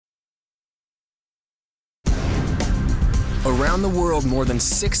Around the world, more than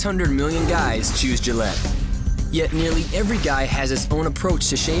 600 million guys choose Gillette. Yet nearly every guy has his own approach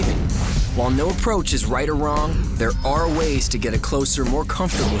to shaving. While no approach is right or wrong, there are ways to get a closer, more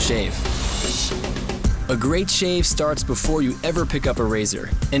comfortable shave. A great shave starts before you ever pick up a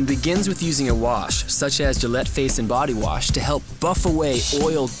razor and begins with using a wash, such as Gillette Face and Body Wash, to help buff away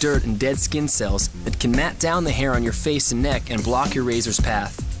oil, dirt, and dead skin cells that can mat down the hair on your face and neck and block your razor's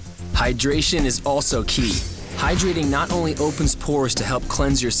path. Hydration is also key. Hydrating not only opens pores to help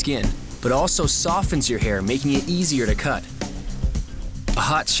cleanse your skin, but also softens your hair, making it easier to cut. A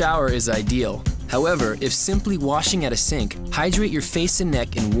hot shower is ideal. However, if simply washing at a sink, hydrate your face and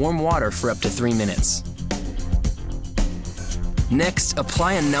neck in warm water for up to 3 minutes. Next,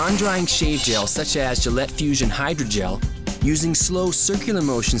 apply a non-drying shave gel such as Gillette Fusion Hydrogel, using slow circular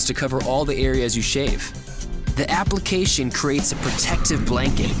motions to cover all the areas you shave. The application creates a protective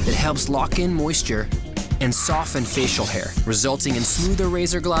blanket that helps lock in moisture and soften facial hair, resulting in smoother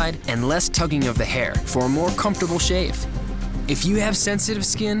razor glide and less tugging of the hair for a more comfortable shave. If you have sensitive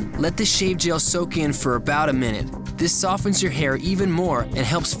skin, let the shave gel soak in for about a minute. This softens your hair even more and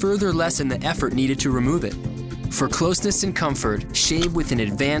helps further lessen the effort needed to remove it. For closeness and comfort, shave with an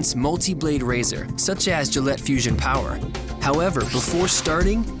advanced multi-blade razor, such as Gillette Fusion Power. However, before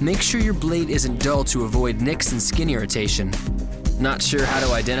starting, make sure your blade isn't dull to avoid nicks and skin irritation. Not sure how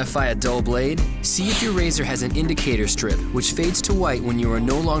to identify a dull blade? See if your razor has an indicator strip, which fades to white when you are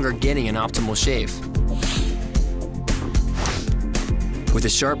no longer getting an optimal shave. With a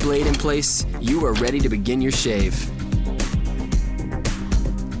sharp blade in place, you are ready to begin your shave.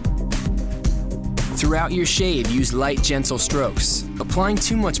 Throughout your shave, use light, gentle strokes. Applying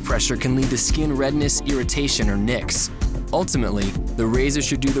too much pressure can lead to skin redness, irritation, or nicks. Ultimately, the razor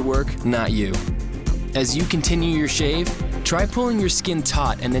should do the work, not you. As you continue your shave, try pulling your skin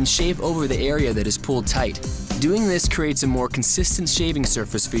taut and then shave over the area that is pulled tight. Doing this creates a more consistent shaving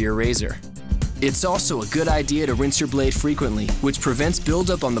surface for your razor. It's also a good idea to rinse your blade frequently, which prevents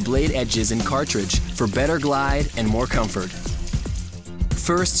buildup on the blade edges and cartridge for better glide and more comfort.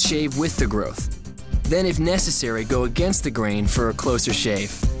 First, shave with the growth. Then, if necessary, go against the grain for a closer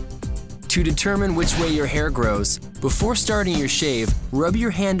shave. To determine which way your hair grows, before starting your shave, rub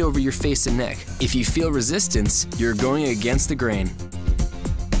your hand over your face and neck. If you feel resistance, you're going against the grain.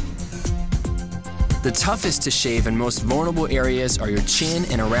 The toughest to shave and most vulnerable areas are your chin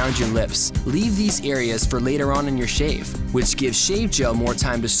and around your lips. Leave these areas for later on in your shave, which gives shave gel more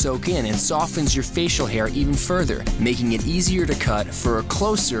time to soak in and softens your facial hair even further, making it easier to cut for a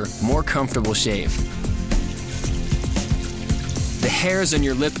closer, more comfortable shave. The hairs on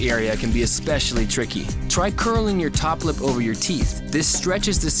your lip area can be especially tricky. Try curling your top lip over your teeth. This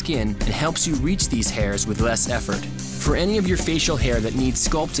stretches the skin and helps you reach these hairs with less effort. For any of your facial hair that needs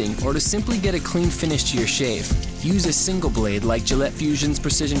sculpting or to simply get a clean finish to your shave, use a single blade like Gillette Fusion's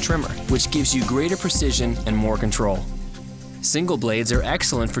Precision Trimmer, which gives you greater precision and more control. Single blades are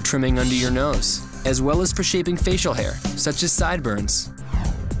excellent for trimming under your nose, as well as for shaping facial hair, such as sideburns,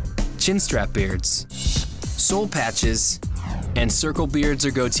 chin strap beards, soul patches, and circle beards or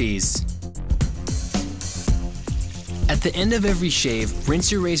goatees. At the end of every shave,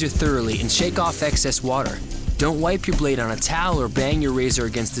 rinse your razor thoroughly and shake off excess water. Don't wipe your blade on a towel or bang your razor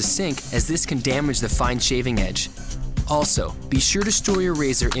against the sink, as this can damage the fine shaving edge. Also, be sure to store your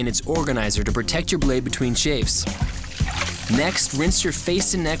razor in its organizer to protect your blade between shaves. Next, rinse your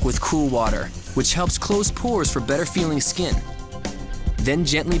face and neck with cool water, which helps close pores for better feeling skin. Then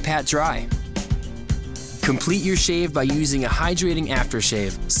gently pat dry. Complete your shave by using a hydrating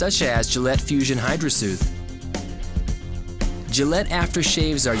aftershave, such as Gillette Fusion HydroSoothe. Gillette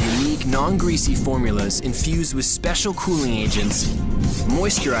aftershaves are unique, non-greasy formulas infused with special cooling agents,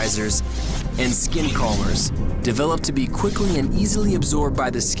 moisturizers, and skin calmers. Developed to be quickly and easily absorbed by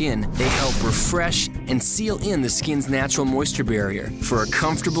the skin, they help refresh and seal in the skin's natural moisture barrier for a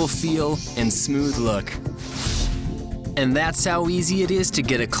comfortable feel and smooth look. And that's how easy it is to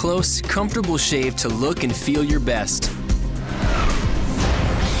get a close, comfortable shave to look and feel your best.